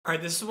All right,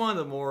 this is one of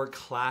the more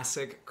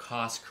classic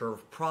cost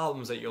curve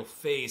problems that you'll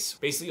face.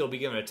 Basically, you'll be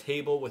given a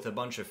table with a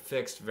bunch of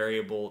fixed,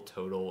 variable,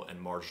 total, and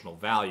marginal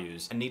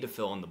values and need to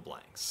fill in the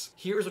blanks.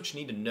 Here's what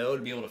you need to know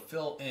to be able to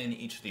fill in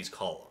each of these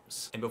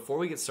columns. And before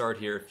we get started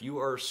here, if you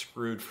are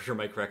screwed for your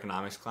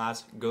microeconomics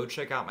class, go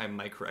check out my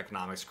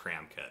microeconomics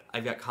cram kit.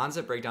 I've got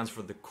concept breakdowns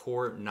for the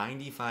core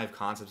 95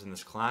 concepts in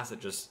this class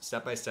that just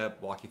step by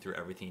step walk you through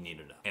everything you need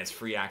to know. And it's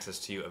free access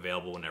to you,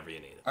 available whenever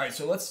you need it. All right,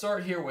 so let's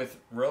start here with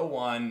row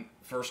 1,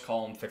 first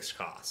column, fixed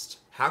cost.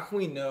 How can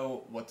we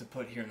know what to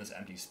put here in this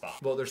empty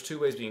spot? Well, there's two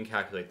ways we can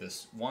calculate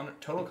this. One,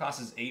 total cost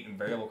is 8 and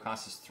variable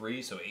cost is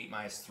 3, so 8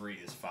 minus 3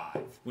 is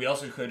 5. We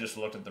also could have just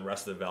looked at the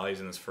rest of the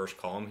values in this first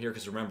column here,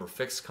 because remember,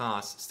 fixed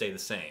costs stay the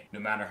same, no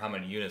matter how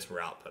many units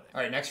we're outputting.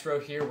 All right, next row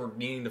here, we're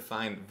needing to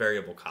find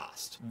variable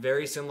cost.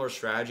 Very similar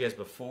strategy as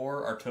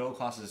before. Our total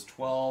cost is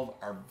 12,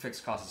 our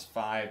fixed cost is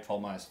 5,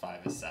 12 minus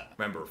 5 is 7.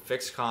 Remember,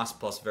 fixed cost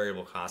plus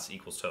variable cost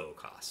equals total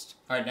cost.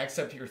 All right, next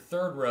up here,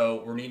 third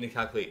row, we're needing to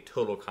calculate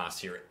total cost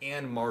here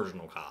and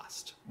marginal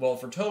cost. Well,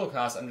 for total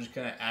cost, I'm just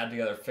gonna add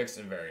together fixed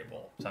and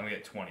variable. So I'm gonna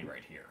get 20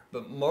 right here.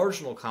 But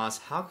marginal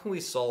cost, how can we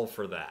solve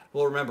for that?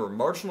 Well, remember,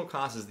 marginal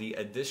cost is the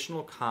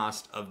additional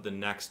cost of the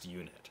next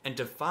unit. And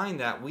to find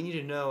that, we need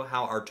to know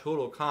how our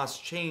total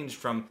cost changed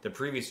from the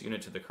previous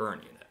unit to the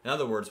current unit. In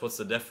other words, what's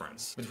the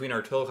difference between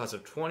our total cost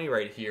of 20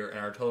 right here and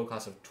our total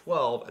cost of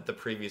 12 at the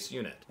previous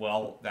unit?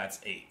 Well, that's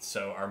 8.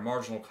 So our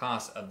marginal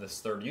cost of this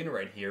third unit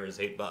right here is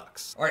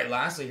 $8. All right,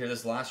 lastly here,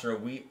 this last row,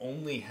 we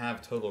only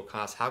have total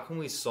cost. How can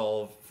we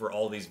solve for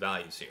all these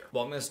values here?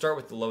 Well, I'm gonna start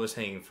with the lowest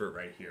hanging fruit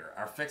right here.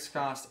 Our fixed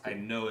cost, I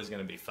know, is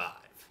gonna be 5.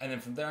 And then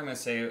from there, I'm going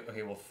to say,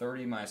 okay, well,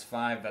 30 minus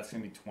 5, that's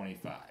going to be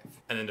 25.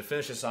 And then to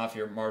finish this off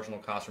here, marginal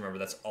cost, remember,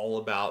 that's all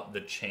about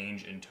the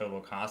change in total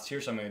cost here.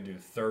 So I'm going to do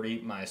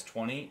 30 minus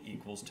 20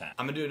 equals 10.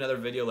 I'm going to do another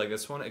video like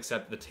this one,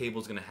 except the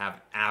table is going to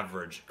have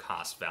average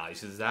cost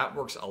values. So that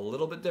works a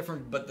little bit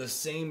different, but the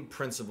same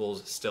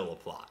principles still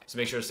apply. So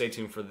make sure to stay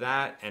tuned for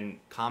that and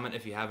comment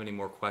if you have any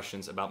more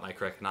questions about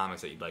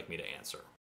microeconomics that you'd like me to answer.